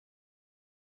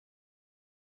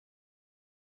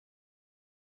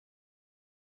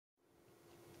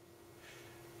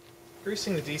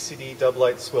Greasing the DCD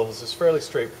DUB-Lite swivels is fairly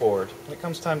straightforward. When it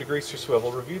comes time to grease your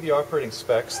swivel, review the operating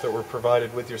specs that were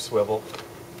provided with your swivel.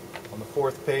 On the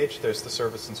fourth page, there's the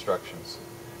service instructions.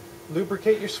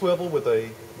 Lubricate your swivel with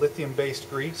a lithium-based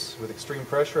grease with extreme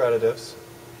pressure additives.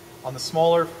 On the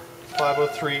smaller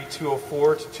 503,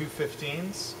 204 to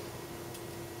 215s,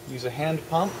 use a hand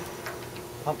pump.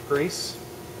 Pump grease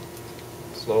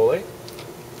slowly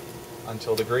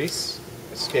until the grease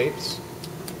escapes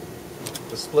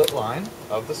the split line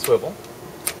of the swivel,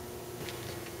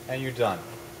 and you're done.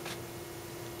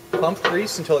 Pump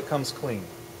grease until it comes clean.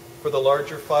 For the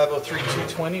larger 503,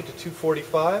 220 to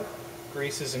 245,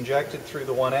 grease is injected through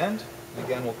the one end, and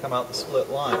again will come out the split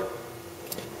line.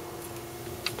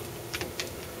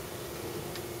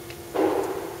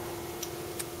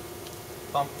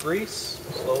 Pump grease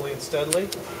slowly and steadily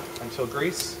until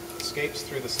grease escapes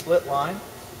through the split line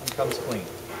and comes clean.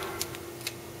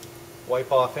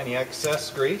 Wipe off any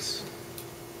excess grease.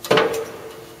 You're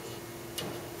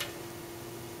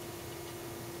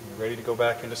ready to go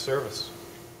back into service.